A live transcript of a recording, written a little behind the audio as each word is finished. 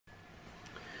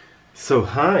So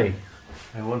hi,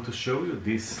 I want to show you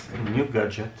this new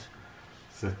gadget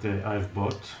that I've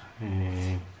bought.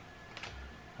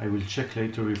 I will check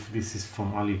later if this is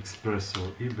from AliExpress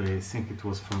or eBay. I think it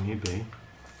was from eBay.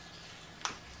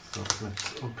 So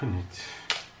let's open it.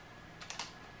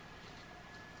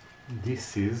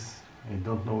 This is, I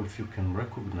don't know if you can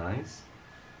recognize,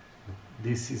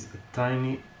 this is a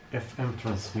tiny FM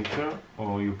transmitter,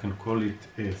 or you can call it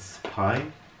a spy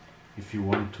if you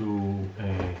want to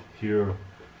hear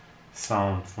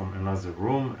sound from another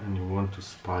room and you want to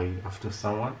spy after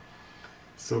someone.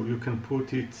 So you can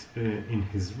put it in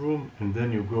his room, and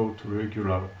then you go to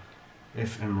regular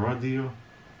FM radio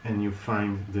and you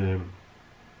find the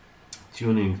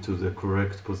tuning to the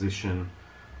correct position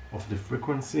of the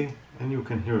frequency, and you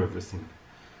can hear everything.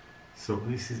 So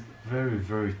this is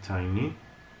very tiny.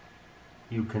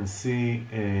 You can see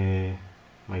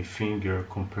my finger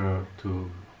compared to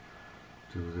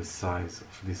the size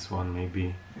of this one.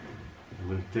 Maybe I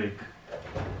will take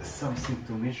something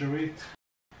to measure it.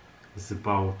 It's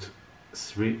about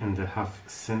 3.5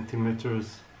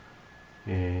 centimeters.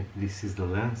 This is the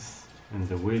length, and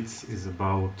the width is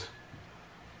about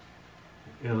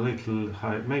a little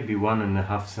high, maybe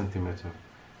 1.5 centimeter.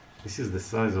 This is the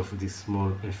size of this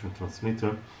small FM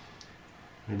transmitter.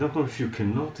 I don't know if you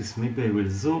can notice, maybe I will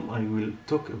zoom. I will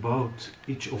talk about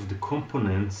each of the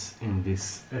components in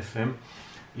this FM.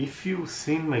 If you've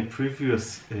seen my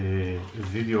previous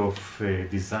video of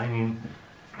designing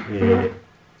a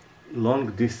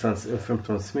long distance FM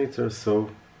transmitter,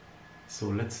 so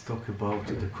let's talk about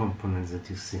the components that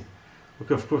you see.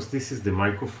 Okay, of course this is the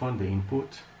microphone, the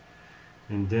input,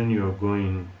 and then you are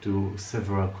going to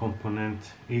several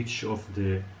components. Each of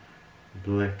the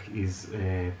black is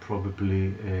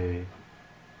probably a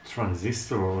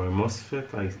transistor or a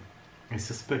MOSFET. I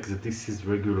suspect that this is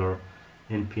regular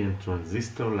NPN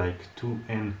transistor, like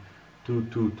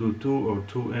 2N2222 or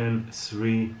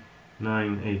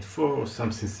 2N3984 or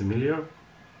something similar.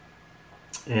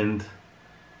 And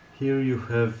here you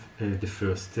have the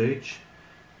first stage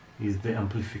is the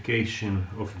amplification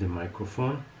of the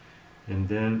microphone, and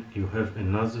then you have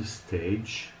another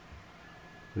stage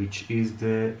which is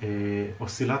the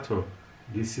oscillator.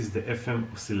 This is the FM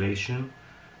oscillation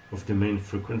of the main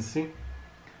frequency,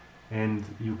 and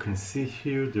you can see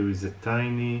here there is a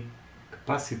tiny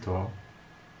capacitor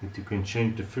that you can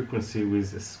change the frequency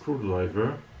with a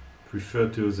screwdriver. Prefer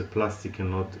to use a plastic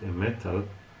and not a metal,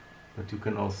 but you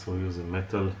can also use a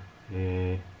metal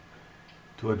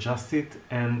to adjust it.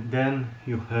 And then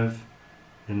you have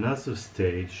another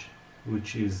stage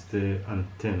which is the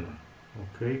antenna.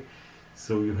 Okay,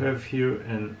 so you have here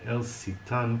an LC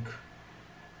tank.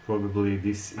 Probably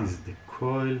this is the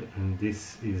coil and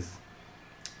this is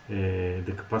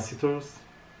the capacitors.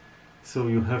 So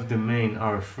you have the main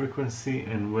RF frequency,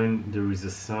 and when there is a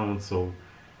sound, so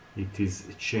it is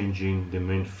changing the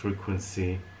main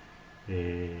frequency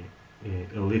a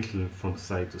little from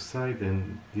side to side,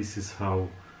 and this is how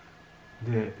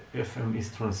the FM is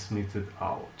transmitted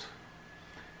out.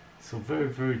 So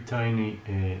very tiny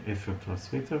FM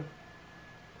transmitter.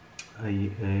 I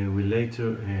will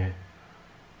later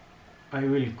I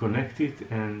will connect it,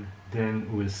 and then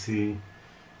we'll see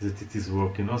that it is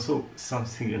working. Also,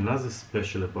 another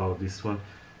special about this one,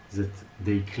 that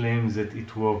they claim that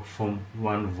it works from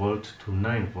 1 volt to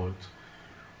 9 volt,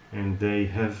 and they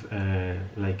have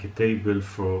like a table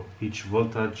for each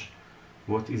voltage,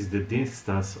 what is the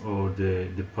distance or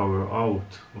the power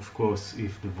out. Of course,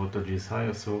 if the voltage is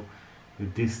higher, so the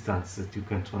distance that you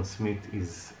can transmit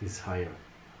is higher.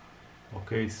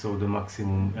 Okay, so the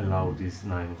maximum allowed is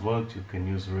 9 volt. You can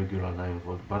use regular 9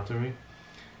 volt battery.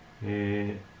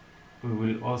 We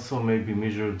will also maybe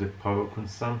measure the power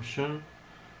consumption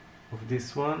of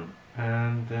this one,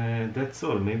 and that's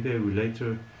all. Maybe I will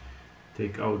later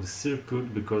take out the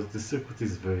circuit, because the circuit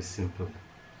is very simple.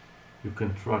 You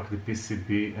can track the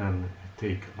PCB and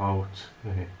take out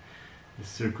the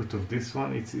circuit of this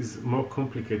one. It is more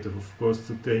complicated, of course,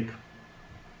 to take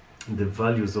the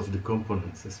values of the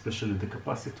components, especially the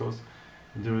capacitors.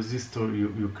 The resistor,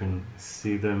 you can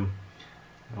see them.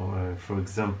 For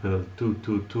example,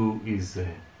 222 is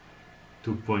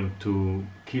 2.2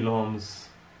 kilo ohms,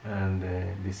 and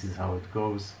this is how it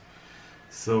goes.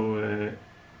 So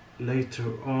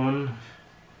later on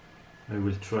I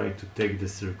will try to take the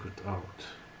circuit out.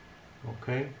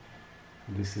 Okay,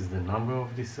 this is the number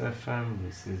of this FM.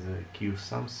 This is a Q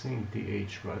something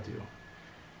DH radio.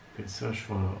 You can search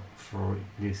for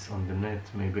this on the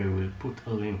net. Maybe I will put a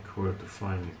link where to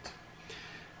find it.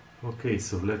 Okay,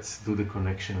 so let's do the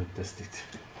connection and test it.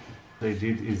 What I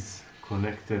did is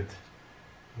connected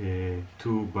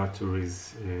two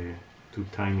batteries two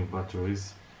tiny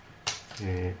batteries,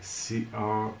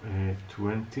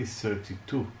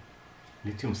 CR2032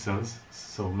 lithium cells.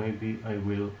 So maybe I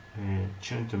will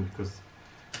change them because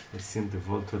I think the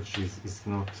voltage is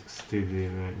not steady.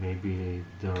 Maybe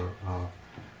there are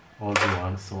older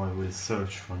ones, so I will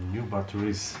search for new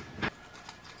batteries.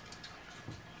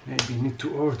 Maybe need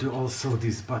to order also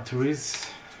these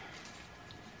batteries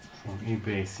from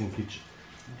eBay. I think it's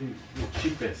the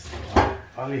cheapest,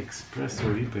 AliExpress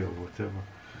or eBay or whatever.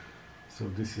 So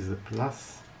this is a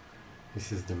plus,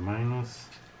 this is the minus,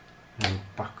 and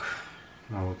pack.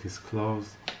 Now it is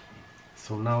closed.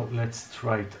 So now let's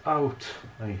try it out.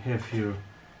 I have here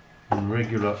on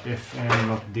regular FM,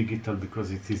 not digital, because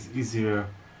it is easier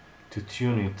to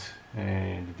tune it.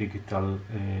 The digital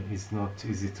is not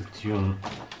easy to tune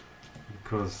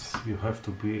because you have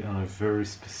to be on a very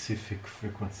specific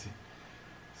frequency.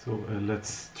 So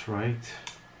let's try it.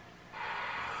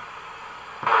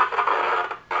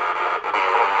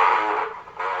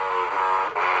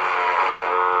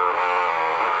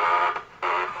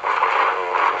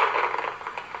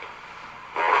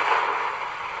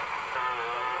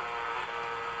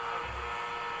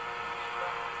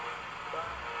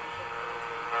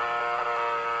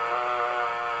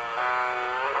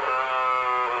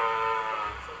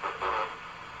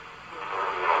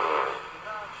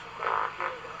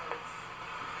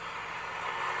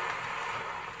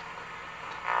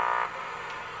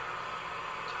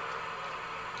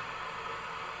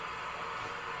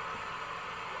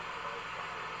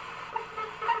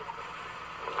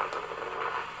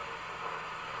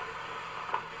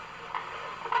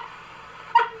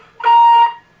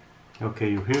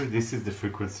 Okay, you hear this is the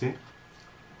frequency.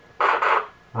 1,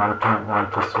 2,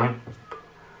 1, 2, 3.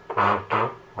 1,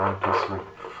 2, 1, 2, 3.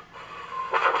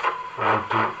 1,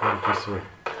 2, 1, 2, 3.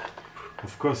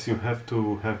 Of course, you have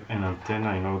to have an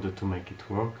antenna in order to make it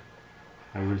work.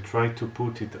 I will try to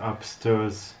put it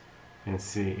upstairs and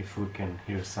see if we can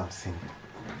hear something.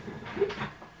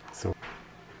 So.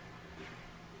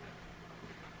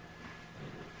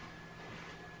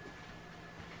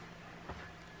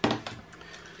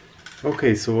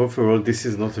 Okay, so overall this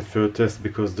is not a fair test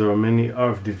because there are many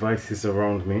RF devices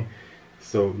around me.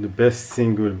 So the best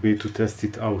thing will be to test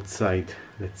it outside,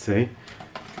 let's say.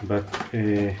 But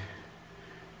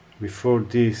before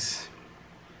this,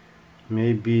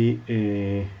 maybe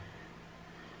we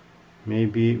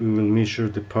will measure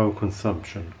the power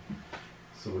consumption.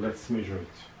 So let's measure it.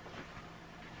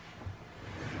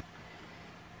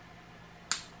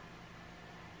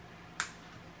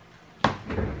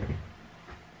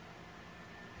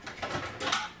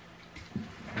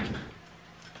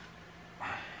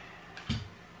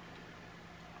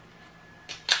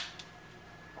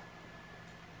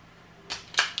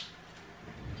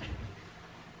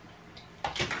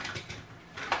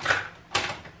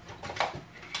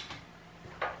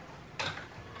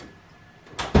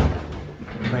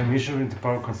 By measuring the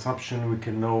power consumption, we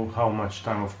can know how much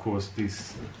time, of course,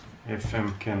 this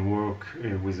FM can work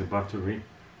with a battery.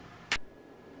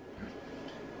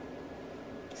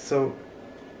 So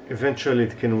eventually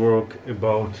it can work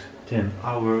about 10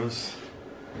 hours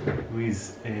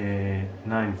with a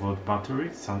 9-volt battery,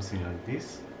 something like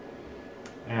this.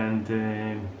 And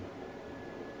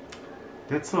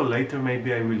that's all. Later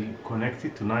maybe I will connect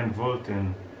it to 9-volt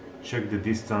and check the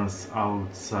distance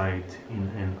outside in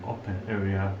an open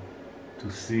area to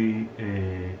see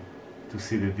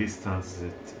the distance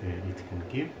that it can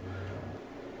give.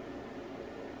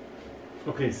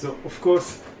 Okay, so of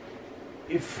course,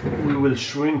 if we will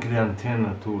shrink the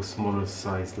antenna to a smaller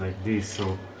size like this,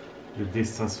 so the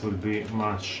distance will be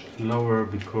much lower,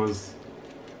 because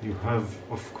you have,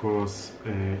 of course,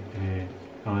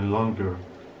 on a longer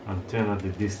antenna the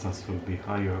distance will be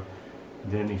higher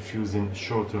than if using a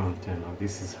shorter antenna.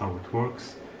 This is how it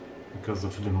works because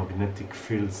of the magnetic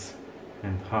fields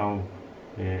and how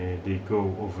they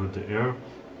go over the air.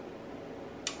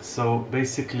 So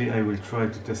basically I will try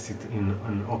to test it in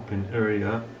an open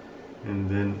area and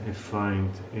then find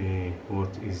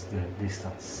what is the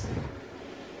distance.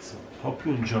 So hope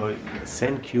you enjoy.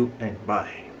 Thank you and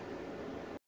bye.